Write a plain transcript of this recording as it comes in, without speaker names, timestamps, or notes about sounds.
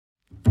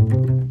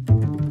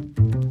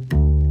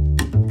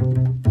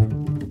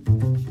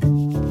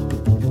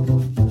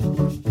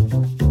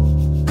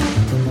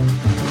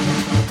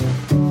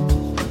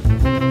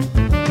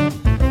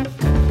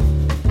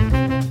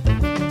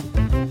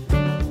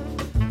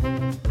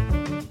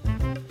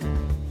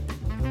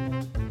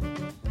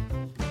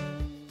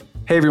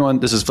Hey everyone,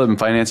 this is Flippin'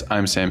 Finance.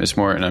 I'm Sam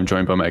Ismore and I'm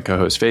joined by my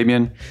co-host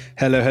Fabian.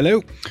 Hello,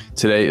 hello.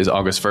 Today is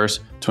August 1st,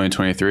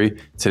 2023.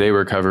 Today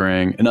we're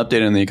covering an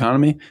update on the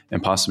economy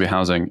and possibly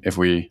housing if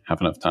we have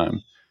enough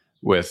time.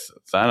 With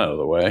that out of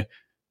the way,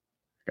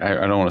 I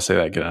don't want to say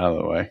that, get out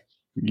of the way.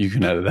 You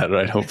can edit that,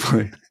 right?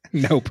 Hopefully.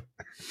 Nope.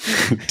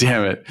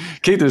 Damn it.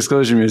 Keep the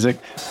disclosure music.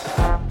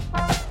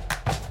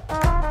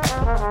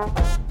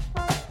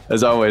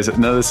 As always,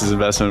 none of this is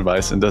investment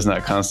advice and does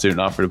not constitute an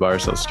offer to buy or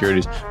sell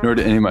securities, nor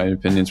do any of my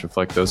opinions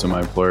reflect those of my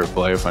employer,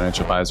 Vallejo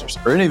Financial Advisors,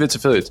 or any of its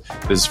affiliates.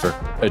 This is for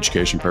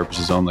education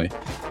purposes only.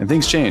 And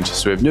things change,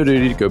 so we have no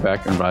duty to go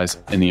back and revise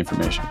any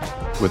information.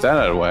 With that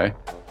out of the way,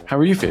 how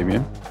are you,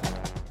 Fabian?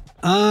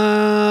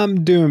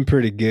 I'm doing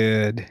pretty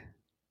good.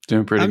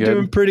 Doing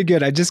pretty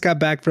good? I just got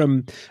back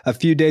from a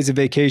few days of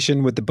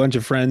vacation with a bunch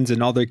of friends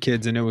and all their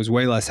kids, and it was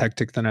way less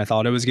hectic than I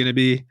thought it was going to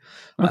be.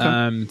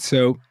 Okay.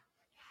 So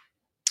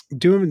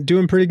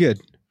doing pretty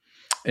good.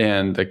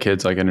 And the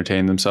kids like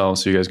entertain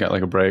themselves, so you guys got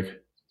like a break?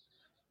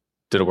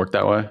 Did it work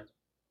that way?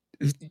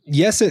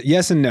 Yes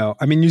and no.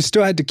 I mean, you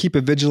still had to keep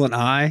a vigilant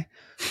eye,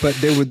 but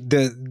there would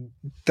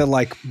the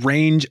like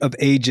range of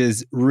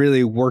ages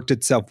really worked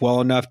itself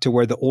well enough to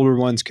where the older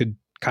ones could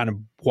kind of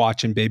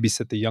watch and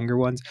babysit the younger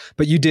ones.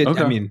 But you did,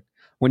 okay. I mean,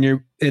 when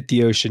you're at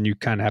the ocean, you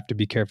kind of have to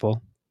be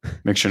careful.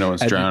 Make sure no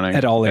one's drowning.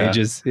 At all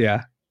ages,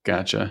 yeah.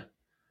 Gotcha.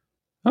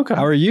 Okay.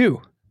 How are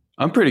you?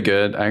 I'm pretty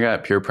good. I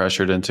got peer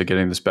pressured into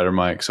getting this better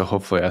mic, so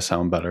hopefully I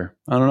sound better.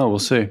 I don't know. We'll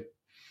see.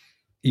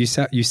 You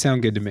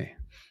sound good to me.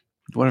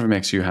 Whatever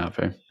makes you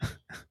happy.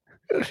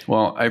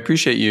 Well, I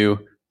appreciate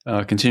you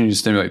continuing to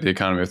stimulate the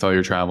economy with all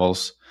your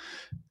travels.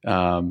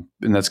 And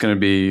that's going to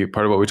be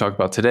part of what we talk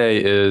about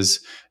today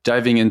is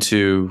diving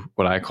into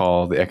what I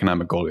call the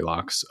economic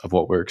Goldilocks of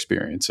what we're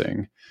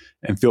experiencing.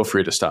 And feel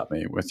free to stop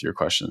me with your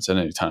questions at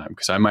any time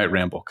because I might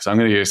ramble because I'm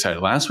going to get excited.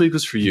 Last week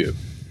was for you.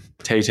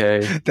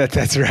 Tay-Tay.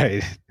 That's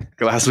right.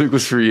 Last week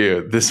was for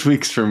you. This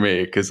week's for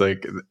me because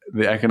like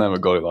the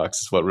economic Goldilocks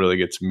is what really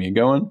gets me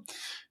going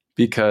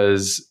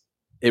because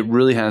it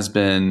really has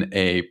been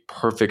a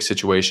perfect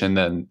situation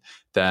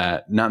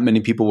that not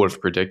many people would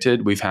have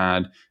predicted. We've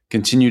had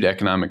continued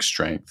economic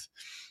strength.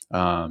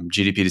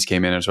 GDP just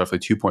came in as roughly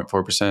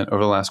 2.4%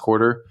 over the last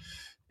quarter.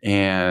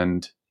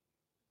 And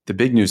the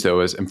big news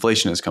though is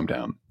inflation has come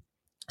down.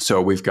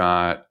 So we've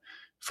got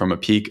from a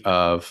peak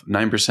of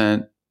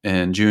 9%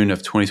 in June of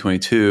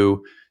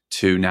 2022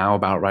 to now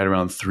about right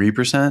around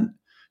 3%,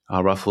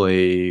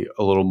 roughly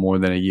a little more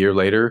than a year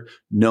later.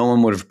 No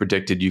one would have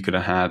predicted you could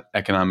have had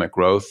economic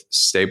growth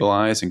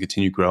stabilize and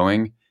continue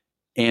growing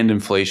and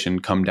inflation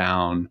come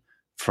down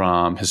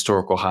from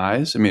historical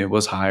highs. I mean, it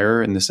was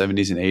higher in the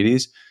 70s and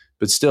 80s,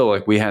 but still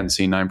like we hadn't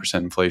seen 9%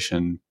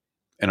 inflation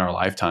in our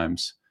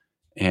lifetimes.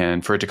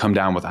 And for it to come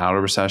down without a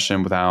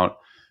recession, without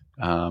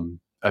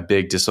a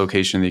big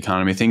dislocation in the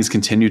economy, things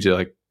continue to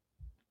like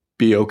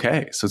be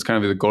okay. So it's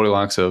kind of the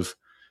Goldilocks of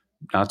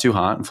not too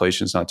hot,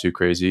 inflation's not too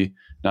crazy,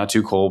 not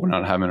too cold, we're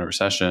not having a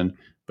recession,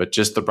 but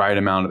just the right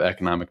amount of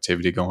economic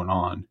activity going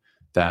on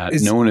that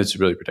no one has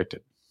really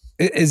predicted.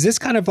 Is this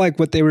kind of like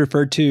what they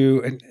refer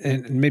to,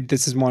 and maybe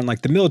this is more in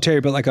like the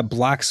military, but like a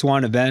black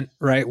swan event,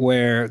 right?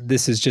 Where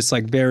this is just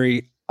like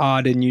very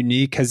odd and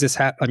unique. Has this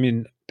happened? I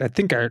mean, I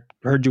think I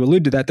heard you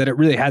allude to that it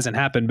really hasn't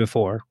happened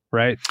before,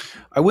 right?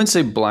 I wouldn't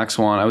say black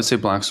swan. I would say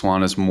black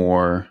swan is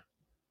more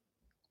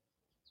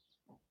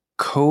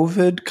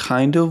COVID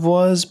kind of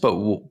was, but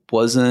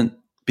wasn't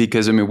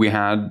because, I mean, we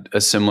had a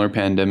similar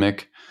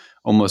pandemic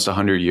almost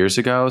 100 years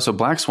ago. So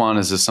black swan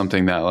is just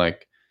something that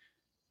like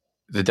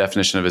the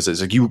definition of it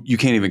is like you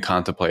can't even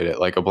contemplate it.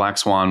 Like a black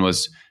swan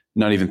was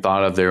not even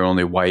thought of. They were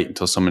only white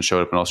until someone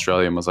showed up in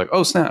Australia and was like,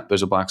 oh snap,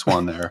 there's a black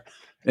swan there.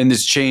 And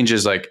this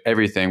changes like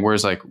everything.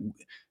 Whereas like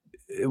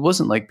it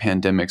wasn't like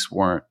pandemics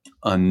weren't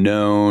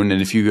unknown.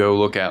 And if you go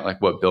look at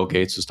like what Bill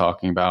Gates was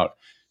talking about,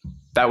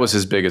 that was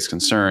his biggest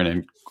concern.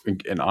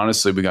 And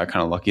honestly, we got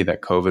kind of lucky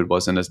that COVID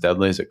wasn't as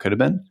deadly as it could have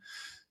been.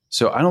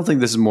 So I don't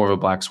think this is more of a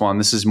black swan.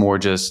 This is more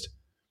just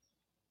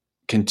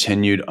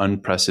continued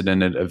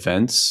unprecedented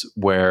events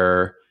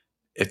where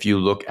if you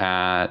look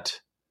at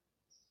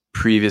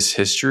previous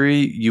history,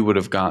 you would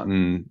have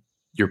gotten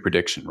your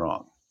prediction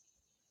wrong.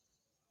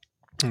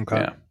 Okay.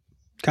 Yeah.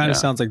 Kind of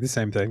sounds like the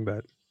same thing,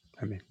 but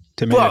I mean,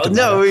 tomato, well,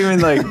 tomato. No, even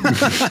like,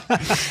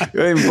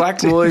 I mean,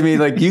 black wool. I mean,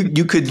 like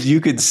you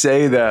could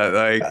say that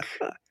like.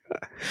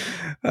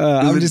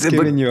 I'm just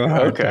giving you a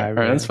hard time.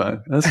 All right, that's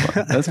fine.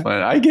 That's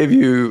fine. I gave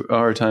you a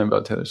hard time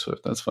about Taylor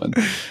Swift. That's fine.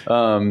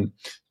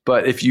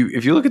 But if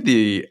you look at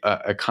the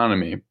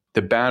economy,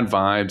 the bad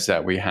vibes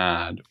that we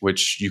had,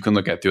 which you can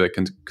look at through like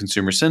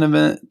consumer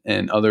sentiment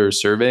and other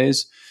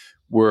surveys,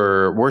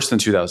 were worse than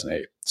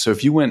 2008. So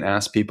if you went and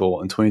asked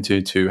people in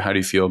 2022, how do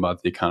you feel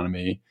about the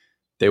economy?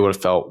 they would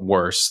have felt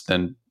worse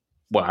than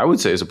what I would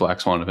say is a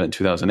black swan event in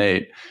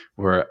 2008,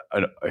 where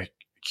a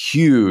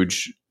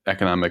huge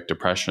economic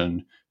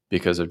depression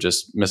because of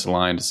just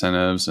misaligned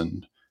incentives,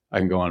 and I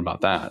can go on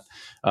about that.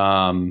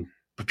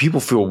 But people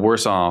feel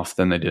worse off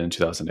than they did in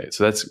 2008.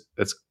 So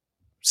that's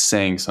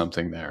saying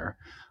something there.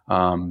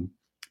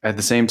 At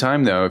the same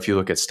time, though, if you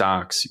look at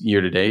stocks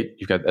year to date,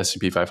 you've got the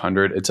S&P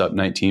 500, it's up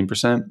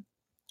 19%.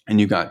 And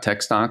you've got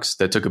tech stocks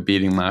that took a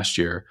beating last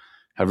year,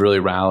 have really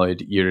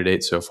rallied year to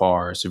date so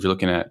far. So if you're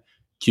looking at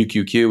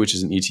QQQ, which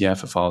is an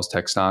ETF that follows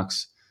tech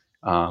stocks,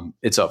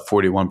 it's up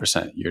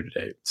 41% year to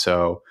date.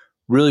 So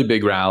really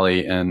big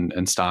rally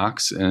in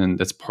stocks. And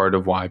that's part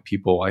of why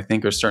people, I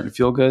think, are starting to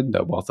feel good,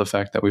 that wealth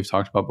effect that we've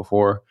talked about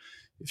before.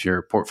 If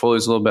your portfolio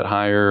is a little bit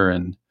higher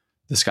and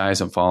the sky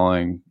isn't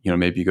falling,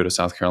 maybe you go to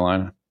South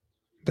Carolina.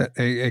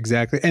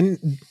 Exactly. And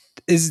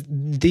is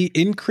the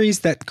increase,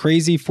 that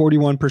crazy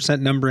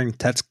 41% number in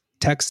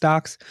tech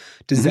stocks,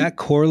 does that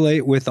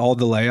correlate with all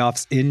the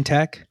layoffs in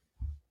tech?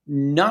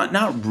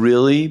 Not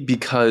really,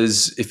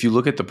 because if you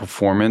look at the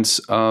performance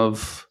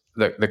of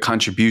the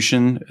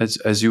contribution,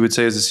 as you would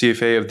say as a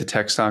CFA, of the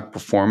tech stock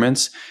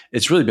performance,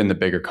 it's really been the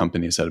bigger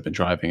companies that have been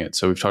driving it.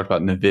 So we've talked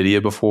about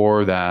NVIDIA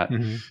before, that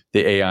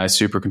the AI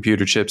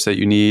supercomputer chips that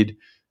you need.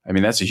 I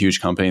mean, that's a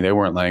huge company. They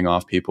weren't laying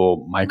off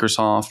people.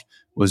 Microsoft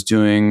is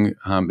doing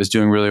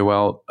really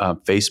well.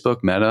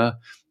 Facebook, Meta,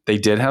 they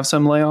did have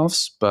some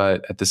layoffs,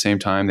 but at the same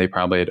time, they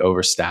probably had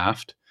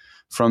overstaffed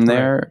from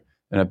there. Right.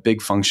 And a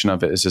big function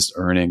of it is just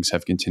earnings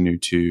have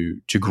continued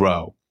to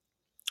grow.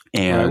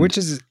 And which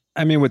is,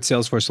 I mean, what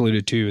Salesforce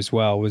alluded to as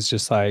well was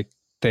just like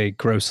they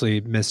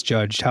grossly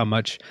misjudged how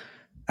much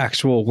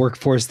actual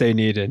workforce they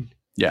needed.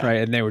 Yeah.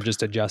 Right. And they were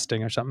just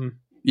adjusting or something.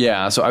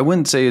 Yeah. So I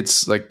wouldn't say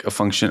it's like a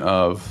function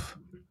of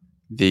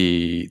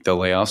the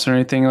layoffs or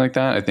anything like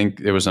that. I think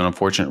there was an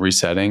unfortunate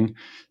resetting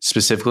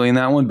specifically in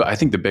that one, but I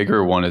think the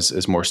bigger one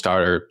is more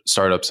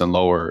startups and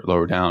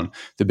lower down.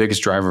 The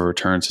biggest driver of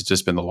returns has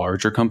just been the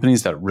larger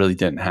companies that really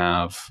didn't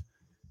have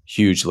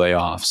huge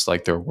layoffs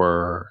like there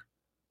were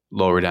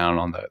lower down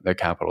on the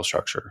capital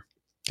structure.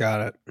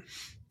 Got it.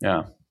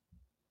 Yeah.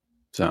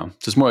 So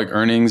just more like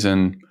earnings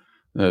and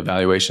the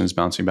valuations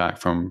bouncing back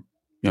from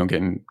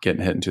getting hit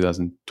in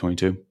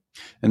 2022,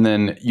 and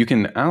then you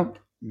can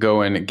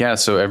go and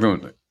guess. So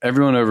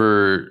everyone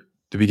over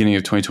the beginning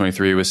of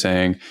 2023 was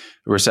saying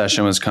a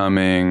recession was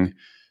coming.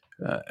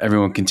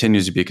 Everyone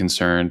continues to be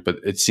concerned, but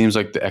it seems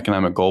like the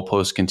economic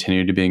goalposts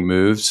continue to being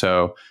moved.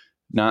 So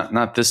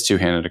not this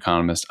two-handed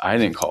economist. I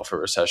didn't call for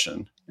a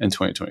recession in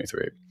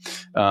 2023.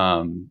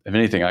 If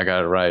anything, I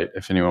got it right.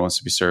 If anyone wants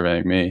to be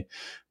surveying me,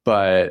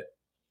 but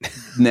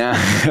now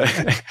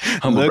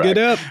humble brag. It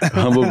up.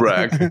 Humble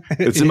brag.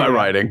 It's in my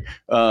writing.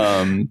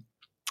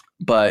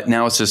 But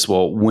now it's just,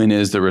 well, when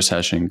is the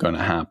recession going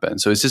to happen?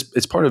 So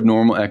it's part of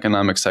normal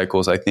economic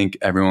cycles. I think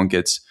everyone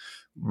gets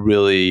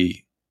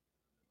really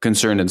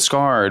concerned and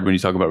scarred when you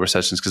talk about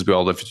recessions because we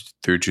all lived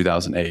through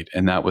 2008,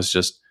 and that was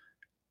just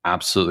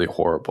absolutely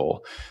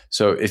horrible.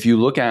 So if you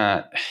look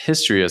at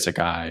history as a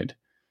guide,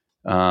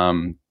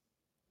 now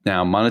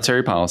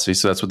monetary policy,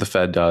 so that's what the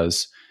Fed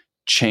does,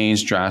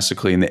 changed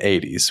drastically in the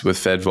 80s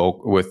with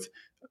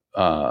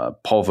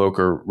Paul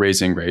Volcker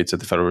raising rates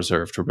at the Federal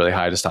Reserve to really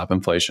high to stop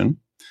inflation,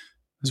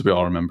 as we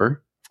all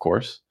remember, of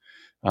course.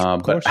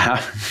 But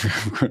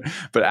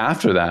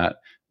after that,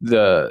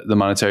 the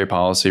monetary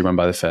policy run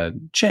by the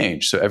Fed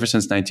changed. So ever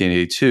since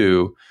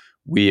 1982,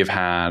 we have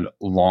had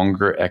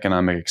longer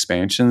economic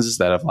expansions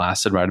that have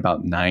lasted right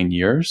about 9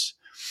 years.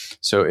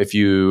 So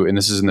and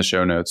this is in the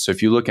show notes, so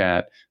if you look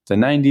at the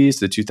 90s,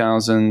 the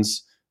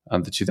 2000s,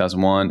 the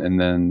 2001, and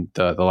then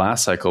the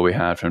last cycle we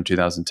had from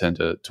 2010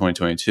 to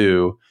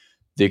 2022,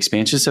 the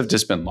expansions have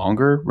just been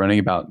longer, running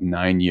about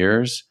 9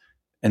 years.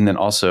 And then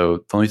also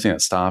the only thing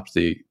that stopped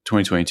the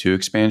 2022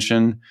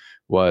 expansion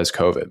was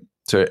COVID.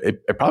 So it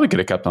probably could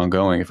have kept on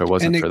going if it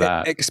wasn't for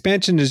that.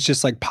 Expansion is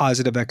just like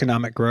positive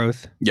economic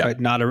growth, right?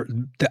 Not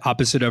the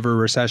opposite of a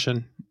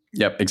recession.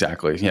 Yep,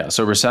 exactly. Yeah.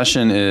 So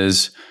recession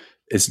is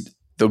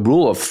the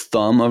rule of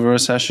thumb of a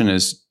recession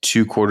is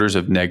 2 quarters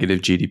of negative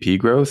GDP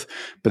growth,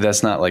 but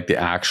that's not like the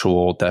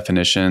actual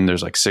definition.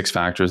 There's like 6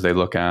 factors they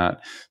look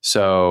at.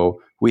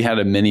 So we had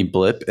a mini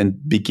blip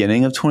in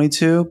beginning of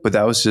 22, but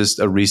that was just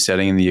a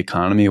resetting in the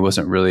economy. It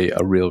wasn't really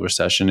a real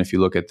recession if you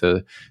look at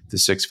the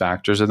 6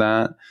 factors of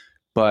that.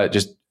 But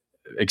just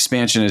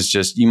expansion is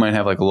just, you might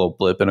have like a little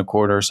blip in a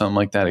quarter or something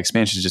like that.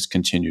 Expansion is just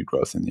continued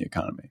growth in the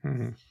economy.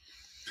 Mm-hmm.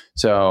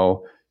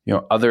 So,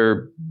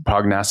 other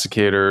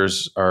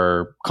prognosticators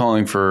are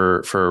calling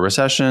for a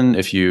recession.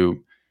 If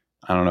you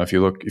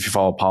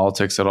follow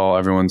politics at all,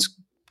 everyone's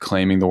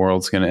claiming the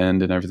world's going to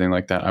end and everything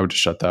like that. I would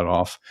just shut that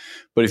off.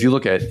 But if you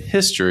look at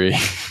history,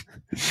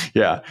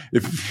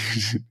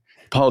 if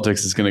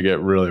politics is going to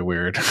get really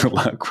weird a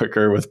lot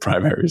quicker with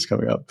primaries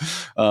coming up.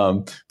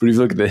 But if you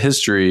look at the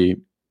history,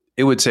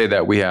 it would say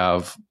that we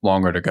have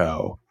longer to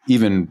go,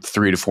 even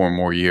 3 to 4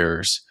 more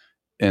years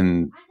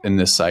in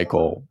this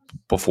cycle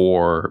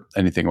before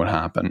anything would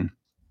happen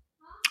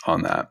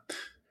on that.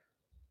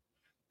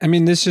 I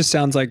mean, this just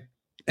sounds like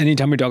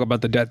anytime we talk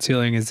about the debt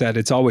ceiling is that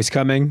it's always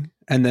coming,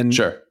 and then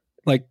Sure.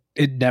 like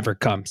it never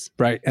comes,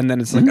 right? And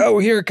then it's like, oh,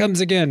 here it comes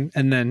again.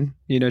 And then,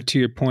 to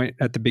your point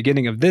at the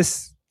beginning of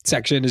this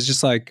section is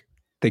just like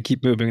they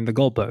keep moving the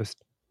goalpost,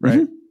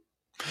 right?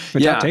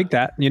 But I'll take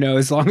that,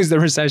 as long as the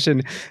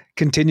recession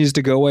continues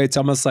to go away, it's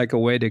almost like a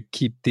way to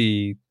keep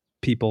the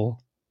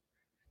people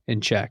in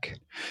check.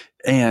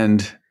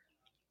 And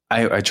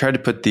I tried to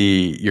put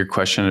your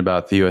question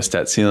about the U.S.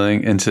 debt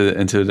ceiling into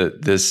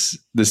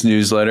this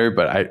newsletter,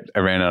 but I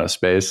ran out of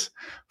space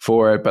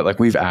for it. But like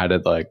we've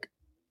added like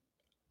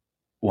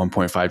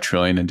 1.5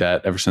 trillion in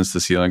debt ever since the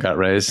ceiling got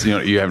raised.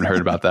 You haven't heard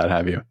about that,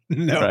 have you?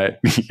 No. Right?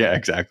 Yeah,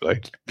 exactly.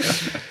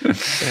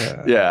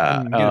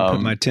 Yeah. I'm gonna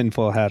put my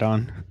tinfoil hat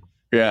on.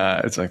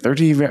 Yeah, it's like they're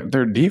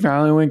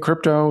devaluing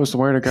crypto is the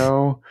way to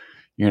go.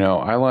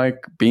 I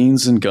like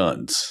beans and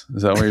guns.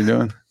 Is that what you're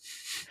doing?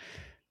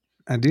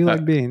 I do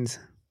like beans.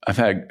 I've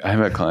had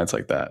clients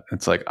like that.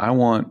 It's like, I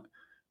want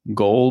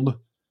gold.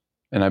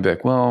 And I'd be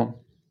like,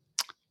 well,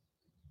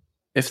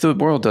 if the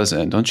world does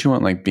end, don't you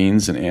want like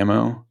beans and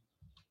ammo?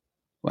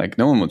 Like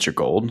no one wants your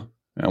gold.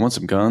 I want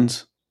some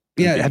guns.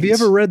 Yeah. Have you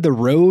ever read The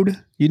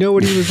Road? You know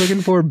what he was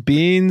looking for?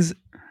 Beans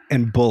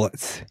and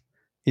bullets.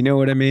 You know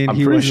what I mean?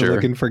 He wasn't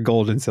looking for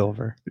gold and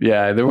silver.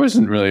 Yeah. There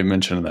wasn't really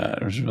mention of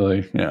that. It was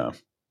really, yeah.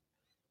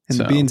 And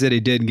the beans that he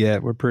did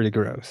get were pretty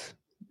gross.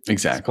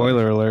 Exactly.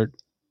 Spoiler alert.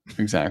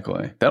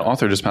 Exactly. That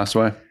author just passed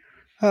away.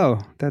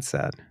 Oh, that's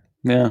sad.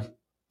 Yeah.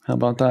 How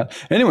about that?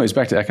 Anyways,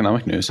 back to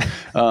economic news.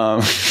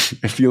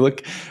 If you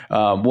look,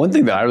 one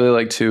thing that I really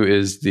like too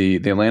is the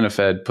Atlanta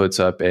Fed puts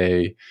up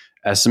a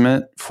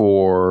estimate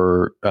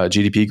for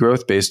GDP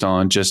growth based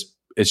on just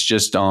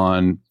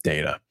on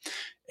data.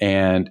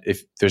 And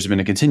if there's been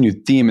a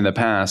continued theme in the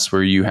past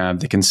where you have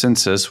the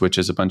consensus, which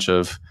is a bunch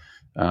of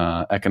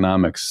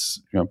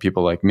economics,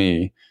 people like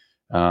me.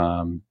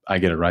 I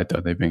get it right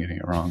though. They've been getting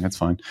it wrong. That's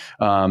fine.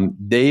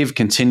 They've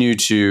continued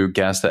to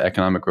guess that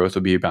economic growth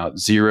will be about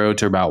 0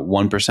 to about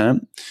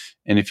 1%.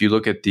 And if you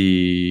look at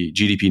the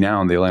GDP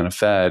now in the Atlanta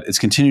Fed, it's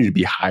continued to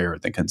be higher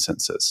than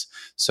consensus.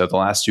 So the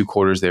last 2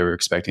 quarters, they were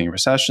expecting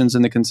recessions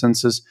in the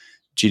consensus.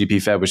 GDP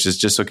Fed, which is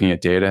just looking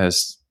at data,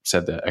 has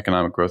said that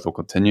economic growth will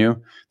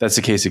continue. That's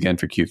the case again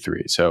for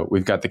Q3. So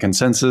we've got the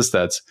consensus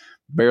that's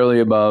barely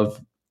above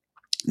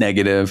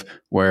negative,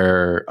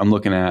 where I'm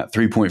looking at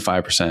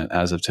 3.5%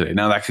 as of today.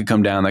 Now that could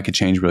come down, that could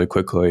change really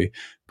quickly,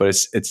 but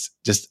it's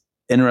just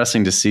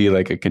interesting to see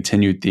like a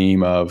continued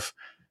theme of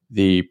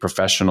the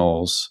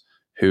professionals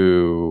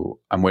who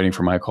I'm waiting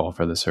for my call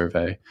for the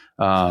survey,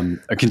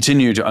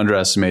 continue to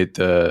underestimate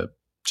the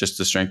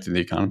strength of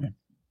the economy.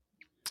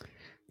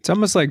 It's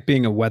almost like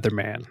being a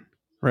weatherman,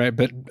 right?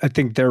 But I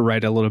think they're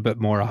right a little bit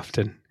more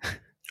often.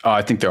 Oh,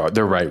 I think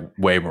they're right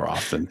way more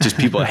often. Just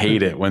people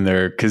hate it when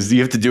because you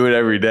have to do it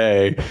every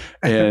day.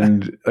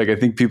 And like, I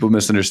think people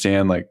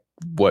misunderstand like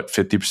what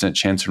 50%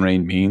 chance of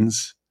rain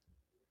means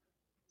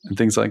and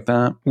things like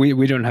that.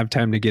 We don't have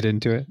time to get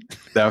into it.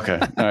 Okay.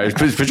 All right.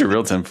 Put your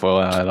real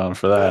tinfoil hat on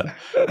for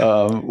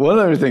that. One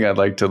other thing I'd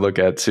like to look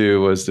at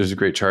too was there's a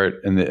great chart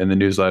in the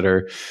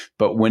newsletter,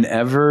 but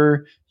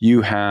whenever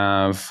you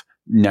have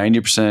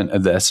 90%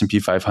 of the S&P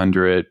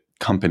 500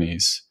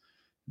 companies,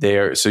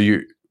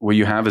 what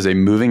you have is a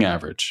moving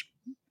average.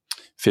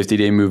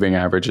 50-day moving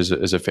average is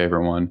a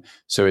favorite one.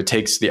 So it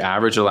takes the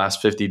average of the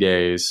last 50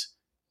 days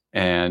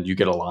and you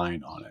get a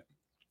line on it.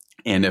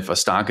 And if a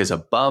stock is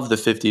above the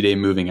 50-day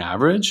moving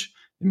average,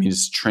 it means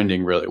it's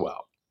trending really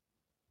well.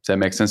 Does that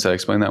make sense? Did I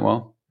explain that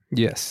well?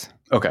 Yes.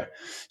 Okay.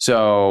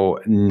 So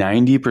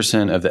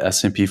 90% of the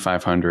S&P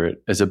 500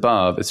 is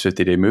above its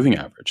 50-day moving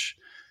average.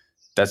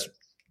 That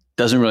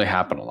doesn't really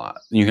happen a lot.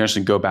 You can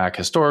actually go back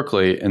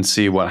historically and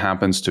see what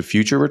happens to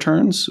future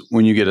returns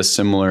when you get a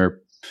similar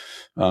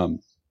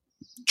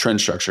trend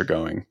structure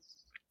going.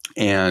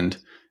 And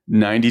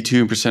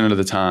 92% of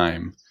the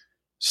time,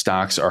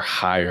 stocks are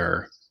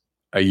higher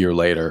a year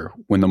later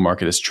when the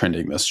market is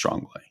trending this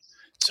strongly.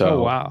 So,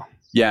 oh, wow.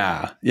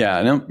 Yeah.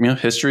 And,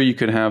 history, you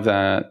could have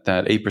that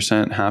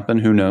 8% happen.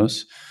 Who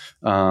knows?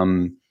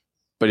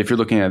 But if you're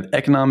looking at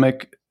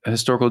economic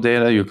historical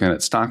data, you're looking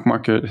at stock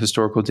market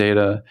historical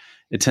data,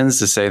 it tends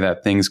to say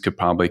that things could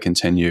probably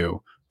continue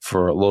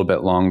for a little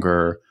bit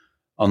longer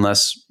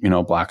unless,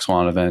 a black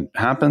swan event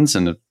happens.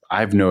 And I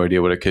have no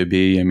idea what it could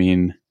be. I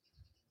mean,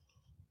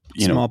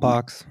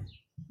 smallpox.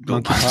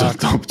 Don't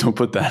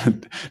put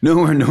that. No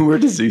more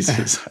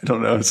diseases. I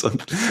don't know.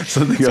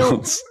 Something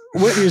else.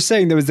 What you're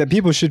saying though is that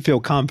people should feel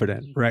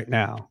confident right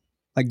now,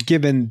 like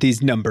given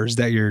these numbers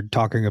that you're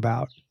talking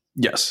about.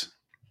 Yes.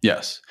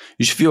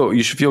 You should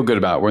feel good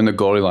about it. We're in the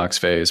Goldilocks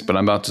phase, but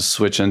I'm about to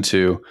switch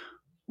into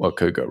what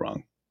could go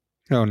wrong.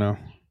 Oh no.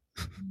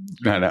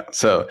 I know.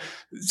 So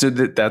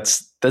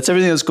that's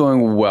everything that's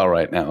going well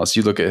right now. So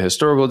you look at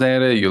historical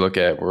data, you look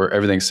at where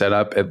everything's set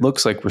up. It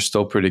looks like we're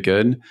still pretty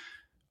good.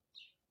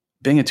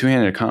 Being a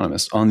two-handed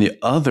economist, on the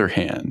other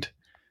hand,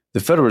 the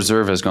Federal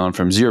Reserve has gone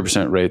from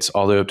 0% rates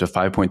all the way up to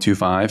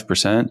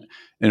 5.25%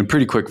 in a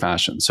pretty quick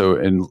fashion. So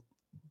in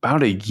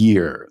about a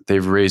year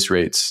they've raised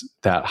rates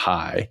that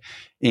high.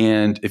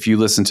 And if you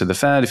listen to the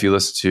Fed, if you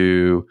listen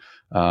to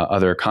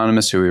other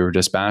economists who we were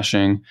just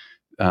bashing,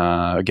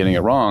 getting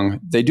it wrong,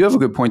 they do have a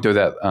good point though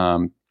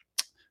that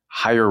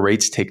higher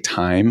rates take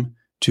time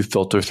to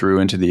filter through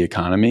into the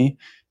economy.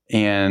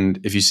 And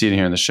if you see it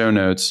here in the show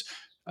notes,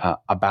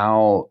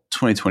 about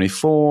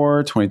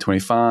 2024,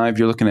 2025,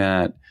 you're looking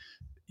at,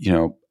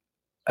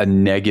 a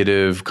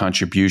negative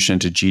contribution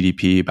to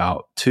GDP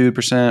about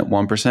 2%,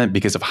 1%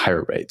 because of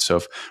higher rates. So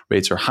if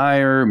rates are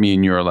higher,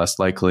 mean you're less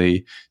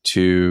likely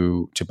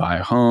to buy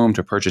a home,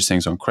 to purchase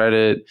things on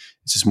credit.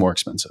 It's just more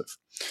expensive.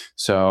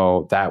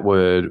 So that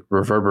would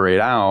reverberate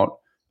out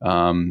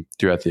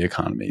throughout the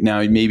economy.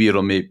 Now, maybe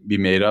it'll be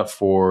made up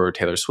for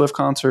Taylor Swift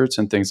concerts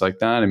and things like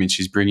that. I mean,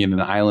 she's bringing an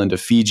island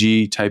of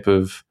Fiji type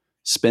of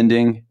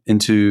spending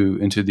into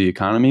the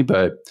economy,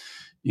 but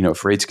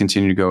if rates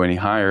continue to go any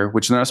higher,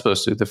 which they're not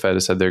supposed to, the Fed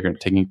has said they're going to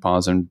taking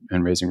pause and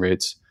raising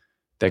rates,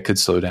 that could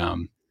slow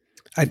down.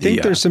 I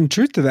think there's some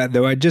truth to that,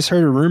 though. I just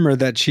heard a rumor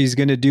that she's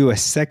going to do a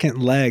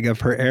second leg of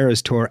her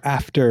Eras tour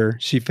after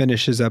she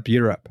finishes up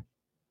Europe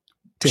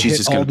to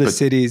hit all the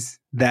cities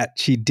that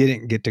she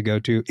didn't get to go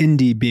to,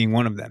 Indy being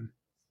one of them.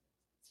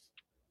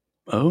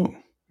 Oh.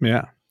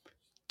 Yeah.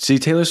 See,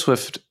 Taylor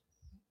Swift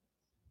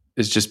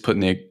is just putting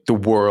the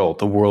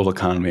world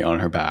economy on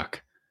her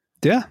back.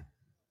 Yeah.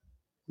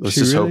 Let's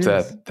just hope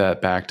that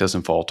back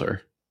doesn't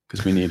falter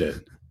because we need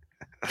it.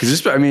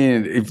 Because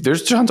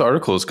there's tons of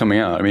articles coming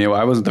out. I mean,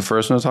 I wasn't the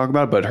first one to talk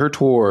about it, but her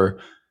tour,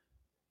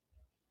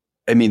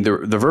 I mean, the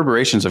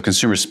reverberations of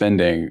consumer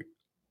spending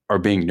are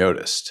being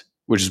noticed,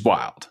 which is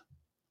wild.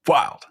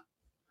 Wild.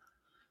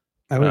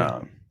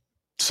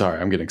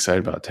 Sorry, I'm getting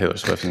excited about Taylor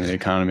Swift and the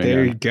economy.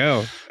 There you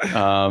go.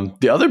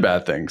 The other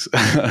bad things.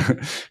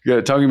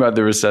 Talking about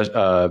the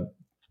recession,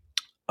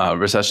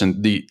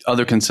 the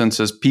other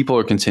consensus, people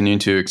are continuing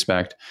to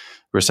expect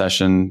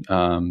recession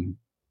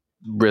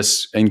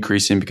risks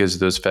increasing because of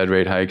those Fed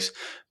rate hikes.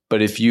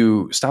 But if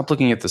you stop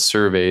looking at the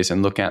surveys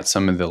and look at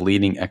some of the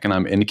leading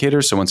economic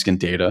indicators, so once again,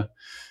 data,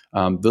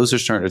 those are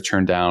starting to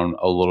turn down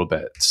a little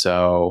bit.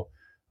 So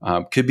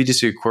could be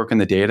just a quirk in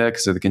the data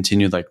because of the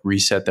continued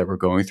reset that we're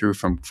going through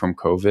from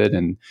COVID,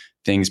 and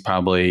things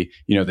probably,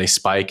 they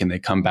spike and they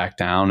come back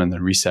down and they're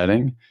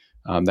resetting.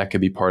 That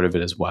could be part of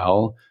it as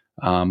well.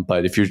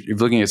 But if you're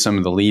looking at some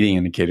of the leading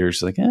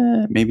indicators,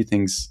 maybe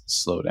things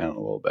slow down a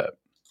little bit.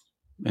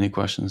 Any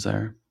questions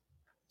there?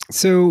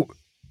 So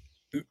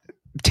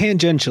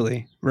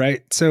tangentially,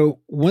 right? So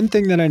one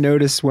thing that I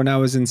noticed when I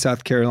was in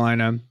South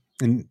Carolina,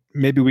 and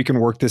maybe we can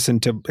work this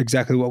into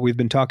exactly what we've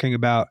been talking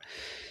about,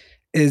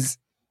 is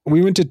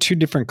we went to 2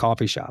 different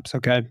coffee shops.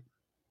 Okay.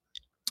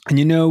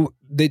 And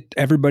that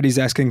everybody's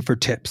asking for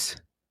tips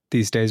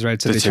these days,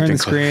 right? So they turn the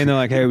screen, they're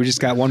like, hey, we just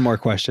got one more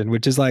question,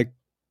 which is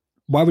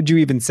why would you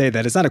even say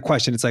that? It's not a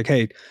question. It's like,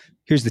 hey,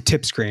 here's the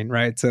tip screen,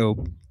 right?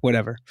 So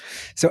whatever.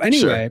 So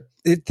anyway,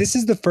 this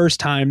is the first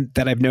time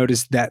that I've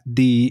noticed that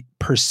the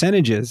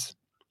percentages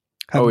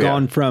have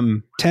gone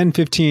from 10,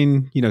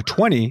 15,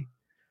 20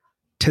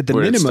 to the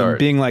minimum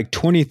being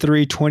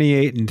 23,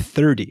 28, and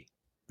 30.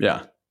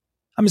 Yeah.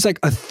 I'm just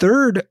a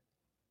third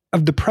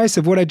of the price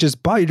of what I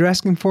just bought, you're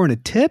asking for in a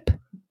tip?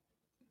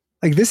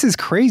 This is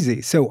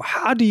crazy. So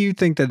how do you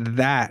think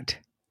that,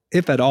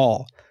 if at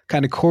all,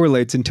 kind of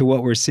correlates into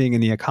what we're seeing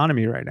in the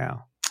economy right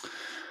now?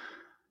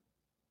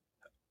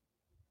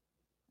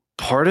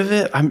 Part of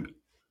it, I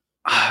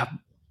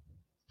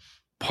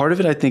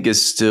think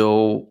is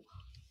still,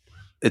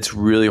 it's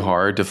really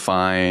hard to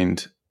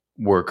find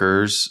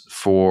workers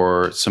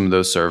for some of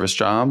those service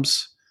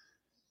jobs.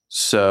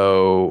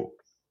 So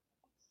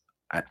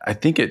I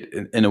think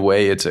in a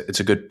way, it's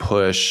a good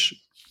push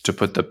to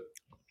put the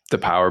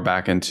power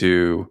back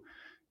into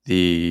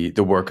the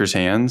workers'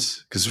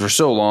 hands. Because for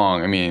so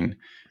long, I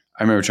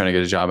remember trying to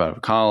get a job out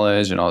of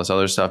college and all this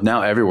other stuff.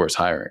 Now everywhere's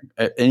hiring.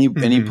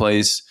 Any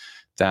place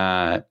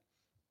that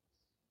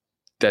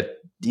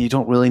you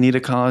don't really need a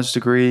college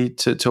degree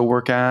to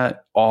work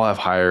at, all have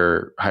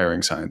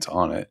hiring signs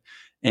on it.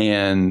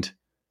 And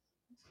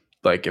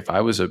if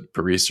I was a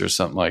barista or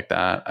something like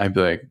that, I'd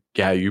be like,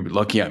 yeah, you're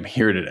lucky I'm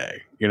here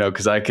today,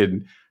 because I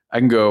can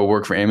go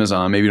work for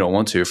Amazon. Maybe you don't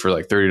want to for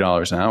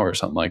 $30 an hour or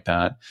something like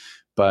that.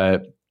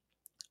 But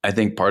I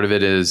think part of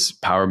it is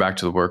power back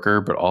to the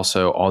worker, but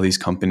also all these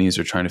companies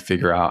are trying to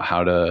figure out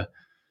how to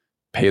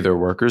pay their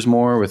workers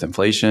more with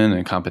inflation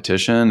and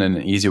competition. And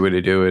an easy way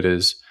to do it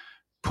is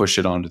push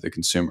it onto the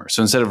consumer.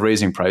 So instead of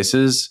raising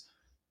prices,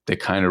 they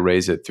kind of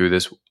raise it through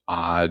this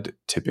odd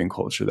tipping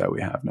culture that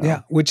we have now.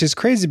 Yeah, which is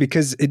crazy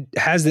because it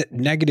has that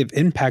negative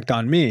impact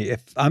on me.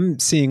 If I'm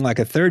seeing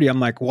a 30, I'm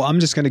like, well, I'm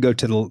just going to go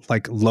to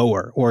the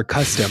lower or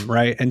custom,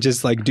 right? And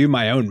just do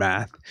my own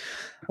math,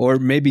 or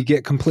maybe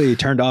get completely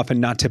turned off and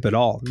not tip at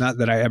all. Not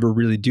that I ever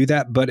really do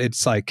that, but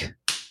it's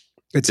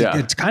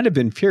it's kind of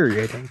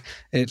infuriating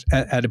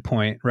at a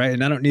point, right?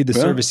 And I don't need the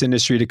service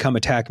industry to come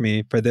attack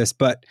me for this,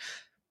 but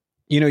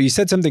you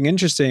said something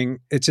interesting.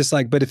 It's just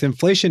but if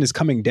inflation is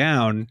coming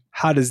down,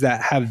 how does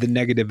that have the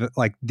negative,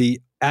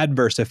 the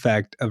adverse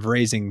effect of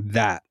raising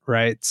that,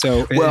 right?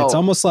 So Well, it's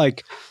almost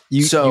like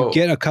you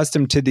get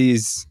accustomed to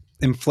these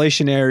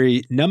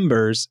inflationary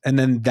numbers, and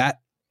then that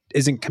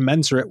isn't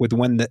commensurate with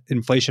when the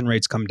inflation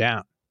rates come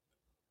down.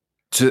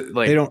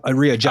 They don't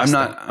readjust.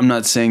 I'm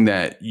not saying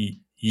that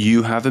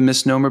you have a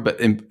misnomer, but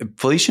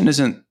inflation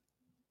isn't.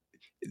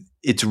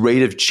 Its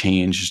rate of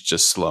change is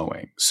just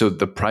slowing. So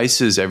the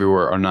prices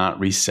everywhere are not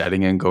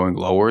resetting and going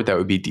lower. That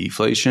would be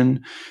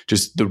deflation.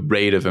 Just the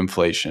rate of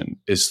inflation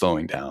is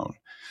slowing down.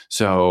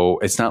 So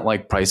it's not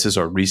like prices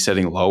are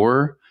resetting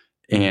lower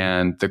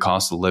and the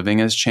cost of living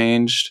has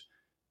changed.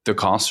 The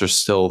costs are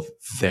still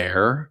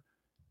there.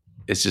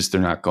 It's just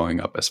they're not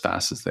going up as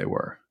fast as they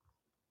were.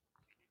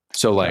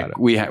 So like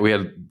we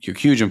had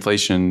huge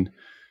inflation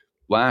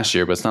last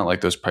year, but it's not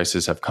like those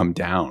prices have come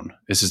down.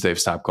 It's just they've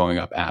stopped going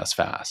up as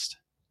fast.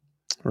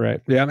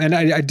 Right. Yeah. And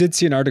I did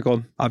see an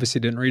article,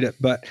 obviously didn't read it,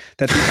 but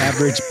that the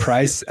average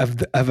price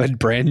of a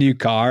brand new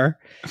car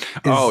is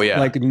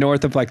like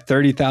north of like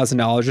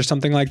 $30,000 or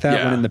something like that.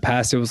 Yeah. When in the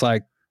past it was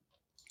like,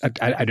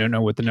 I don't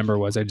know what the number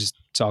was. I just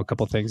saw a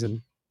couple things and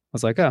I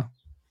was like, oh,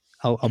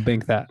 I'll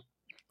bank that.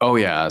 Oh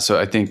yeah. So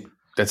I think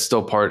that's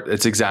still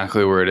it's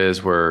exactly where it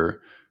is, where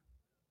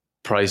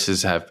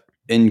prices have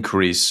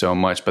increased so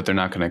much, but they're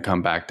not going to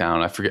come back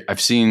down. I've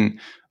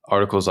seen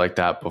articles like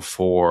that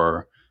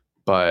before.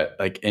 But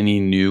like any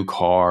new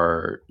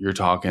car, you're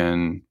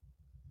talking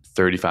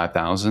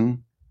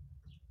 35,000,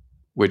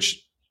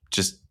 which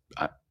just,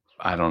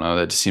 I don't know.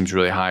 That just seems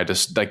really high.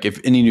 Just like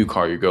if any new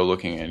car you go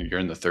looking at,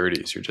 you're in the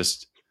 30s, you're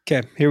just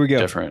okay. Here we go.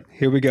 Different.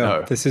 Here we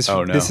go. This is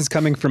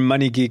coming from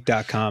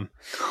moneygeek.com.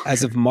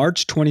 As of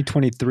March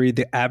 2023,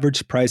 the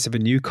average price of a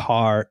new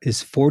car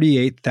is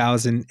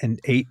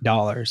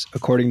 $48,008,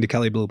 according to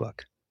Kelley Blue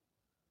Book.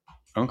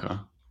 Okay.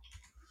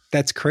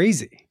 That's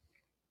crazy.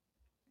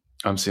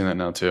 I'm seeing that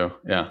now too.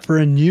 Yeah. For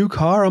a new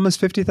car, almost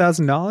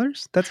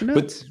 $50,000? That's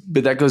nuts.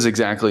 But that goes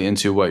exactly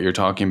into what you're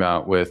talking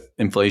about with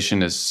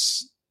inflation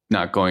is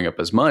not going up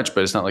as much,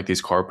 but it's not like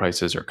these car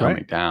prices are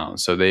coming down.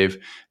 So they've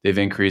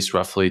increased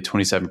roughly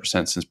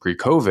 27% since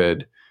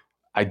pre-COVID.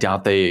 I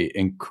doubt they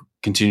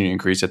continue to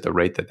increase at the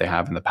rate that they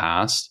have in the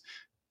past,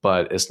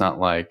 but it's not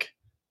like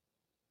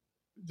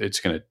it's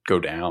going to go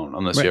down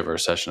unless you have a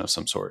recession of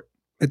some sort.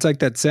 It's like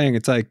that saying.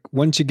 It's like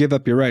once you give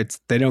up your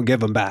rights, they don't give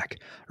them back,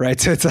 right?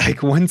 So it's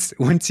like once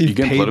you've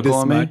paid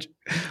this much,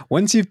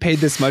 once you've paid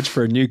this much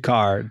for a new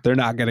car, they're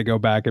not going to go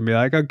back and be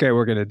like, okay,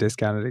 we're going to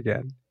discount it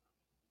again.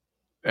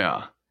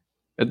 Yeah,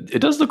 it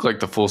does look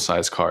like the full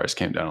size cars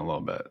came down a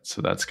little bit,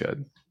 so that's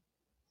good.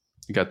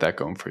 You got that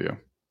going for you,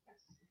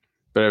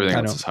 but everything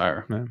else is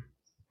higher. Man.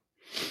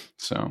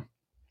 So,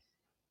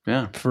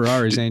 yeah,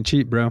 Ferraris ain't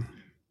cheap, bro.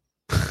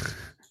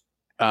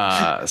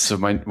 So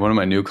one of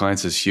my new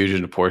clients is huge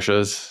into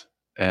Porsches,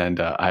 and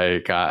I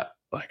got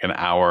like an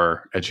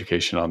hour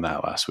education on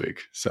that last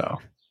week. So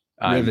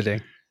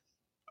riveting.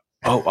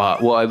 Well,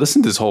 I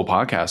listened to this whole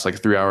podcast, like a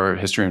 3-hour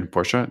history on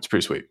Porsche. It's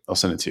pretty sweet. I'll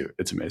send it to you.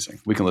 It's amazing.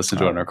 We can listen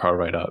to it on our car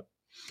ride up.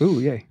 Ooh,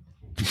 yay.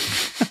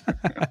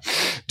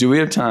 Do we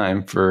have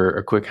time for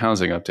a quick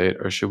housing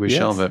update, or should we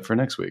shelve it for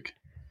next week?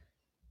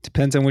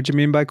 Depends on what you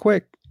mean by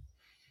quick.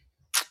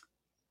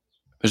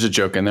 There's a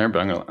joke in there, but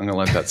I'm gonna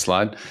let that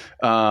slide.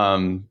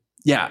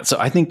 So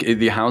I think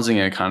the housing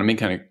and economy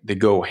they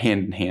go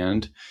hand in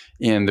hand,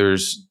 and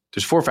there's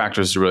 4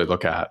 factors to really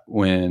look at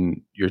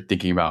when you're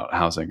thinking about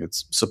housing.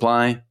 It's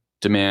supply,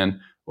 demand,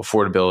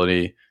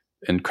 affordability,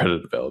 and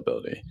credit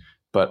availability.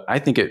 But I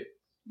think it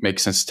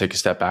makes sense to take a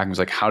step back and was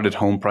like, how did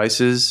home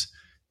prices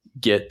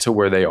get to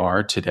where they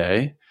are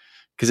today?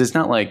 Because it's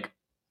not like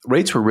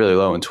rates were really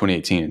low in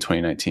 2018 and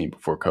 2019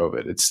 before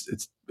COVID.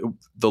 It's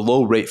the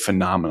low rate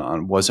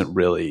phenomenon wasn't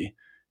really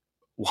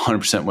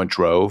 100% what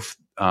drove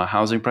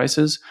housing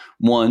prices.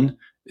 One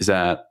is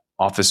that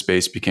office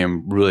space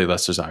became really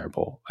less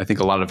desirable. I think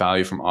a lot of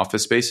value from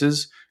office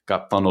spaces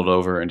got funneled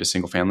over into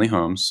single family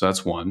homes. So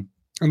that's one.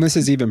 And this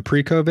is even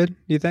pre-COVID,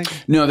 you think?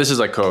 No, this is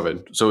like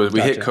COVID. So as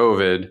we hit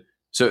COVID,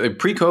 so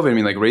pre-COVID, I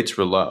mean, like rates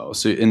were low.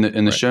 So in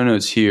the show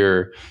notes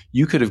here,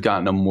 you could have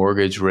gotten a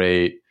mortgage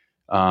rate.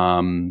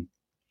 Let's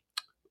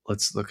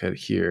look at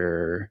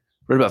here.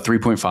 We're at about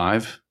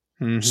 3.5.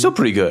 Mm-hmm. Still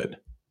pretty good.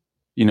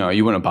 You know,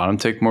 you wouldn't bottom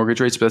tick mortgage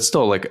rates, but that's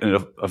still like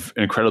an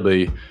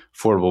incredibly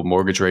affordable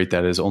mortgage rate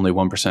that is only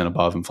 1%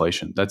 above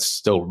inflation. That's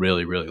still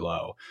really, really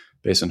low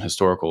based on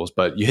historicals.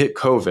 But you hit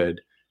COVID,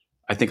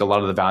 I think a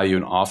lot of the value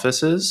in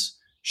offices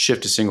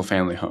shift to single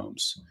family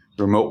homes.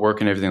 Remote work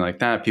and everything like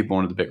that, people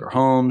wanted the bigger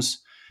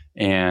homes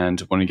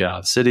and wanted to get out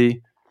of the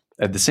city.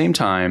 At the same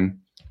time,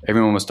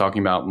 everyone was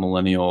talking about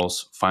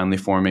millennials finally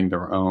forming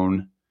their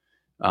own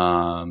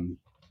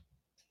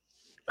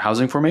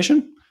housing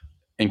formation.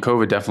 And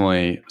COVID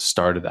definitely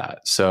started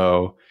that.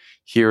 So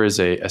here is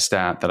a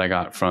stat that I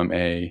got from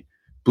a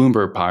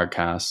Bloomberg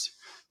podcast.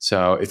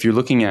 So if you're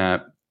looking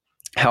at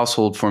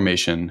household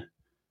formation,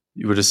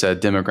 you would have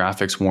said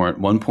demographics warrant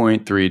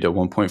 1.3 to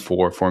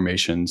 1.4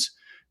 formations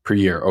per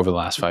year over the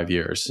last 5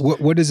 years.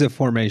 What is a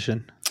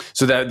formation?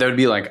 So that would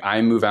be like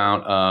I move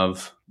out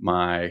of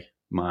my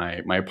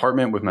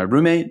apartment with my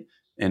roommate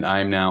and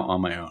I'm now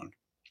on my own.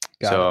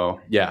 So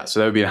that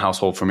would be a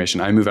household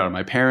formation. I move out of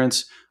my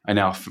parents. I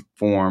now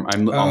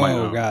I'm on my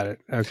own. Got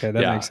it. Okay,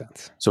 that makes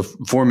sense. So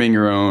forming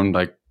your own,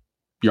 like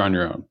you're on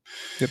your own.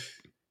 Yep.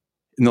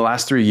 In the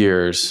last 3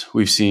 years,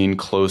 we've seen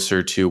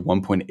closer to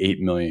 1.8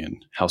 million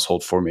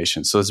household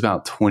formations. So it's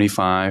about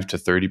 25 to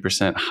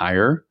 30%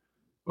 higher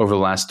over the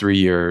last 3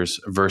 years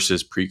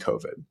versus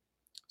pre-COVID.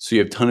 So you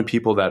have a ton of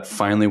people that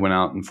finally went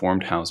out and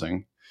formed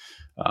housing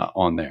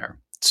on there.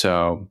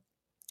 So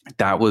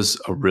that was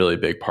a really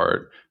big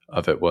part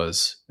of it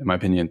was, in my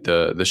opinion,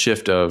 the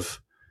shift of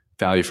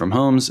value from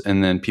homes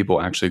and then people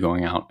actually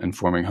going out and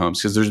forming homes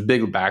because there's a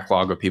big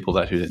backlog of people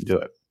who didn't do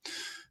it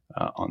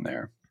on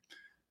there.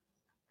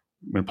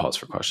 I'm going to pause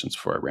for questions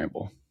before I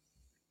ramble.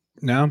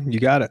 No, you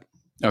got it.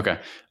 Okay.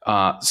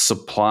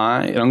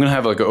 Supply, and I'm going to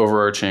have like an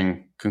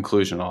overarching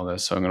conclusion on all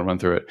this, so I'm going to run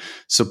through it.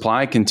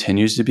 Supply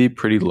continues to be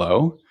pretty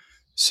low.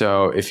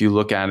 So if you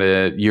look at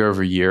it year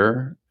over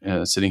year,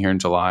 sitting here in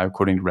July,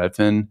 according to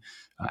Redfin,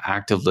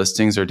 active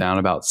listings are down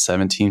about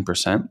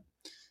 17%.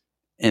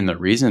 And the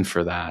reason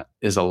for that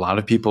is a lot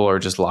of people are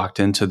just locked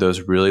into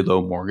those really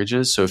low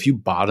mortgages. So if you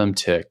bottom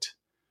ticked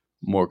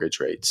mortgage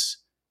rates,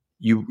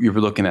 you were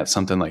looking at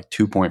something like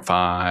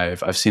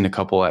 2.5. I've seen a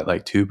couple at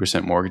like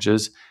 2%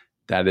 mortgages.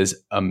 That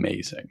is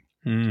amazing.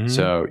 Mm-hmm.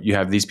 So you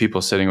have these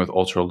people sitting with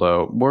ultra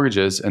low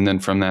mortgages. And then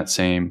from that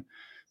same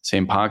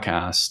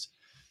podcast,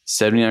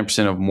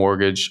 79% of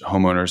mortgage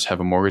homeowners have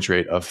a mortgage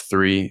rate of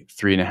 3.5%,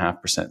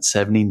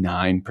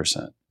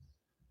 79%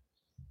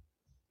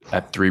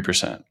 at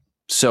 3%.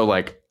 So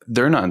like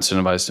they're not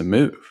incentivized to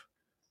move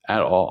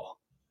at all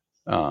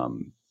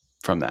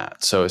from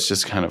that. So it's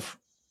just kind of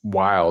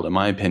wild in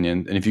my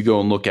opinion. And if you go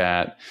and look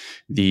at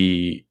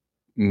the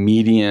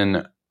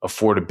median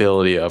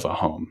affordability of a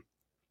home.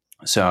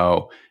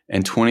 So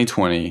in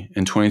 2020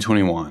 and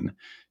 2021,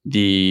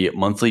 the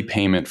monthly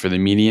payment for the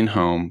median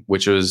home,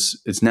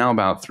 it's now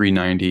about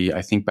 $390.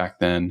 I think back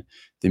then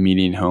the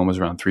median home was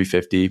around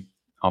 $350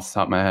 off the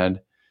top of my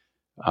head.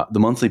 The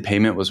monthly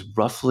payment was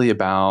roughly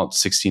about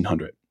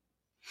 $1,600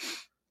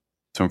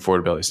 from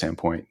affordability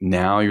standpoint.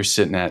 Now you're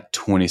sitting at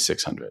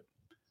 $2,600.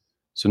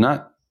 So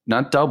not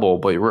double,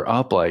 but we're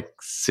up like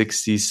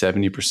 60,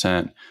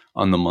 70%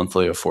 on the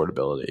monthly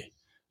affordability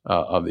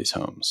of these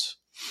homes.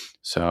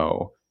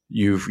 So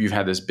you've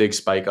had this big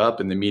spike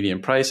up in the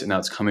median price, and now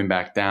it's coming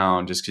back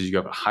down just because you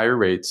have higher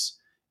rates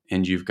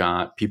and you've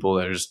got people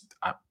that are just,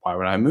 why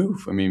would I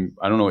move? I mean,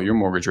 I don't know what your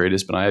mortgage rate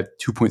is, but I have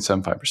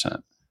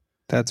 2.75%.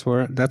 That's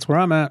where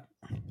I'm at.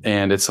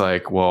 And it's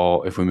like,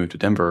 well, if we move to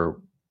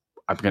Denver,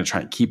 I'm going to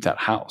try and keep that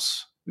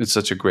house. It's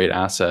such a great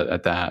asset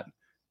at that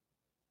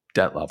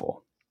debt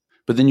level.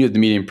 But then you have the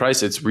median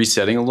price, it's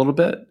resetting a little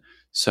bit.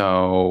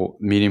 So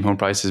median home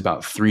price is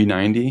about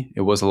 $390.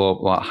 It was a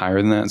lot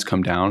higher than that. It's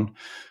come down.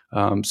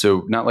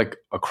 So not like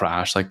a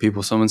crash, like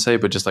someone say,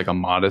 but just like a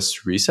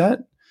modest reset.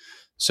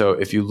 So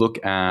if you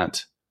look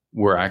at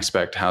where I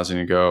expect housing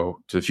to go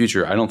to the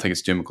future, I don't think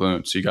it's doom and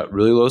gloom. So you got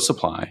really low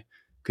supply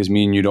because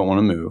me and you don't want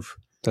to move.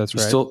 That's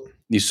right.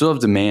 You still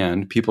have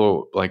demand.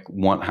 People like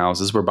want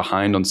houses. We're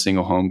behind on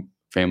single home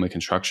family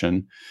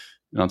construction.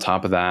 And on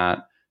top of that,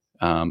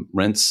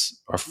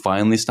 rents are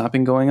finally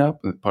stopping going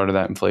up. Part of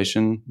that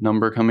inflation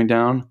number coming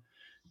down.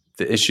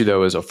 The issue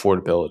though is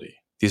affordability.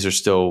 These are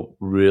still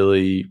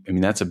really,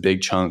 that's a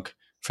big chunk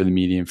for the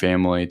median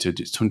family to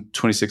do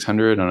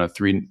 $2,600 on a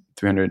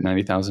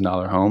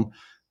 $390,000 home.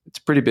 It's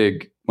a pretty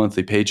big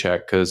monthly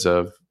paycheck because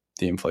of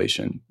the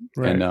inflation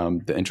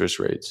and the interest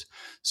rates.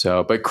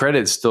 So, but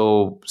credit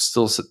still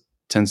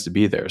tends to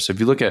be there. So if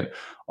you look at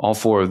all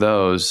four of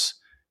those,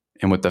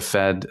 and with the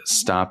Fed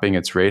stopping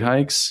its rate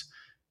hikes,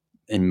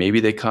 and maybe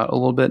they cut a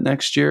little bit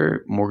next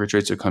year, mortgage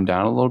rates will come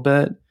down a little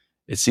bit.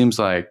 It seems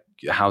like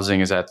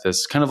housing is at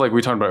this kind of like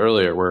we talked about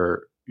earlier,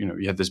 where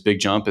you have this big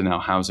jump, and now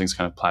housing's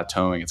kind of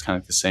plateauing. It's kind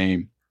of the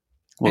same.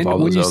 And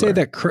when you say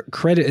that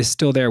credit is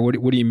still there, what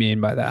do you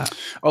mean by that?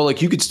 Oh,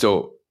 like you could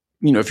still,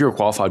 if you're a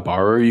qualified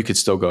borrower, you could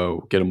still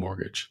go get a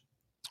mortgage.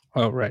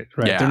 Oh, right.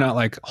 Yeah. They're not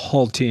like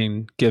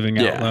halting giving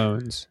out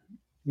loans.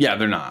 Yeah,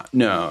 they're not.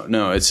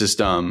 No. It's just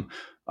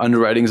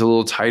underwriting's a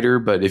little tighter,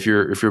 but if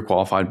you're a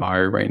qualified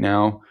buyer right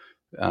now,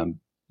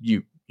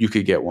 you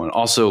could get one.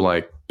 Also,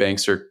 like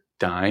banks are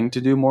dying to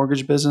do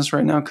mortgage business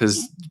right now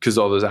because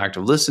all those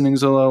active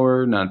listings are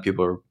lower. Not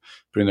people are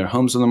putting their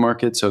homes on the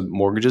market, so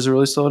mortgages are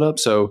really slowed up.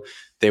 So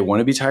they want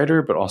to be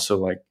tighter, but also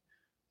like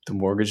the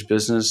mortgage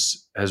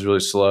business has really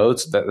slowed.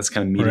 So that's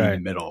kind of meeting in the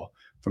middle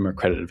from a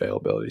credit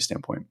availability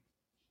standpoint.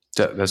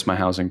 That's my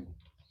housing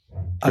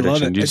prediction.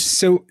 I love it.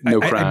 So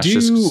no crash,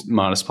 just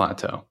modest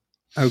plateau.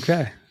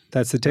 Okay.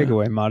 That's the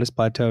takeaway. Modest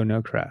plateau,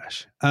 no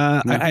crash.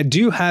 I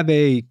do have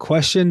a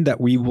question that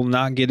we will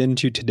not get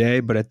into today,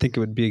 but I think it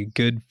would be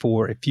good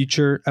for a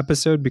future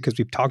episode because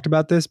we've talked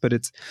about this, but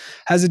it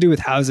has to do with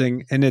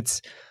housing, and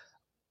it's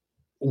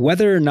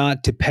whether or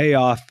not to pay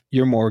off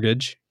your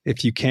mortgage,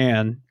 if you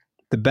can,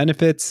 the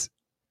benefits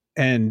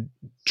and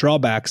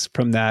drawbacks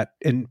from that,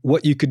 and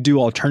what you could do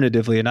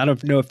alternatively. And I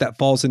don't know if that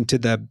falls into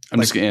the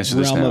just gonna answer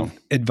realm of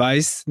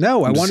advice.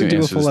 No, I want to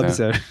do a full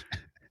episode.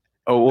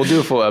 Oh, we'll do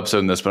a full episode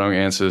on this, but I'm going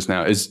to answer this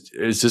now. Is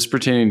this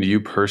pertaining to you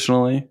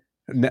personally?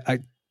 A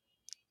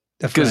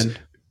friend.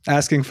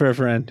 Asking for a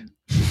friend.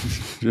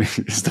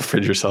 Just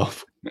defend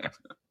yourself.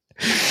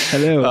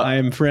 Hello, I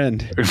am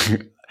friend.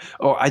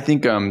 I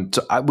think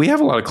we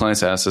have a lot of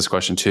clients that ask this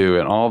question too,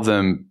 and all of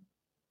them,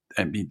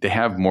 I mean, they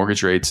have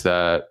mortgage rates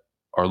that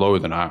are lower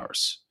than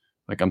ours.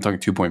 Like I'm talking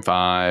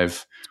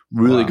 2.5,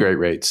 really great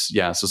rates.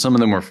 Yeah. So some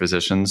of them were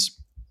physicians,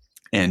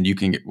 and you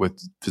can get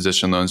with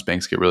physician loans,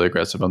 banks get really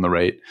aggressive on the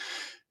rate,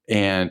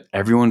 and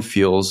everyone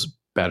feels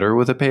better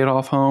with a paid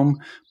off home.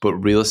 But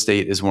real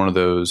estate is one of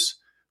those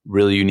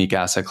really unique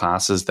asset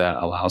classes that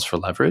allows for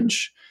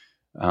leverage.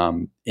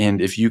 And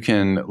if you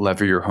can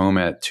lever your home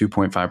at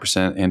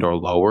 2.5% and or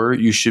lower,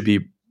 you should be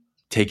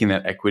taking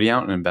that equity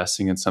out and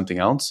investing in something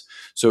else.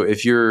 So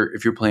if your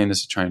plan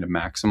is trying to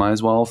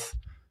maximize wealth,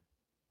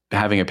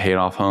 having a paid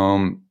off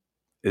home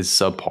is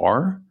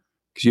subpar,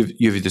 because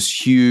you have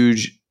this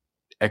huge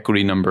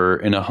equity number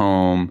in a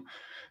home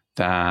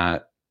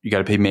that you got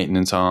to pay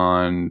maintenance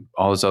on,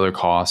 all those other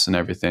costs and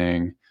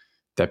everything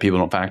that people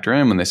don't factor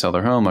in when they sell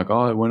their home. Like,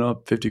 oh, it went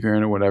up 50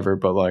 grand or whatever,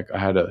 but like I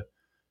had to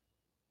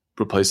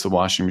replace the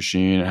washing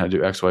machine, I had to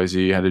do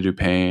XYZ, I had to do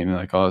paint, and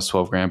like, oh, it's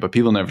 12 grand. But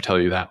people never tell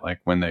you that, like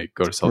when they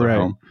go to sell their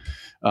home.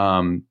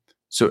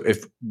 So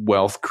if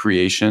wealth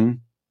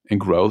creation and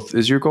growth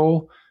is your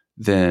goal,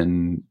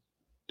 then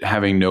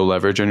having no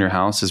leverage on your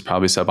house is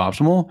probably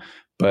suboptimal.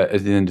 But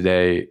at the end of the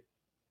day,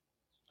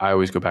 I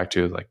always go back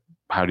to like,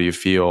 how do you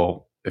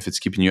feel? If it's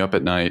keeping you up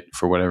at night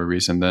for whatever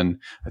reason, then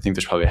I think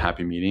there's probably a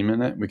happy medium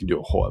in it. We can do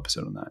a whole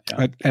episode on that.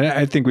 Yeah. And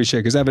I think we should,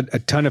 because I have a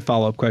ton of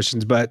follow-up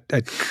questions, but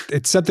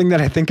it's something that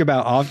I think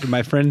about often.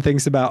 My friend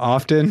thinks about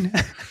often.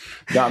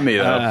 Got me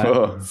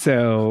though.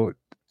 So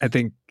I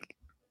think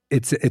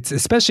it's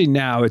especially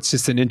now, it's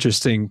just an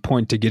interesting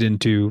point to get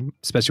into,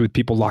 especially with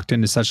people locked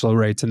into such low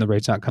rates and the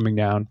rates not coming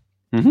down.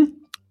 Mm-hmm.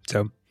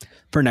 So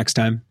for next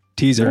time,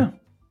 teaser.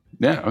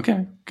 Yeah.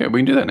 Okay. We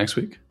can do that next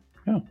week.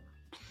 Yeah.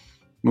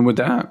 And with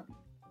that,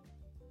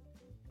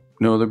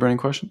 no other burning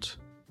questions?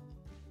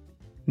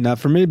 Not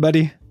for me,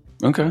 buddy.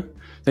 Okay.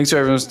 Thanks for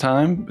everyone's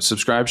time.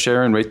 Subscribe,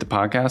 share, and rate the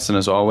podcast. And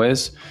as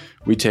always,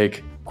 we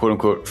take quote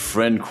unquote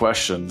friend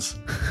questions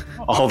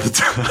all the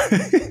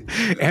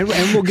time. and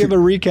we'll give a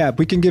recap.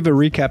 We can give a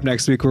recap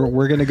next week.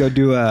 We're going to go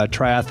do a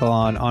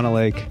triathlon on a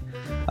lake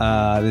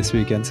this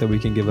weekend, so we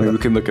can give we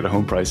can look at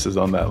home prices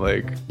on that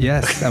lake.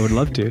 Yes, I would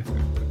love to.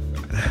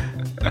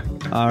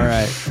 All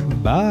right.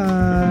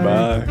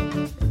 Bye. Bye.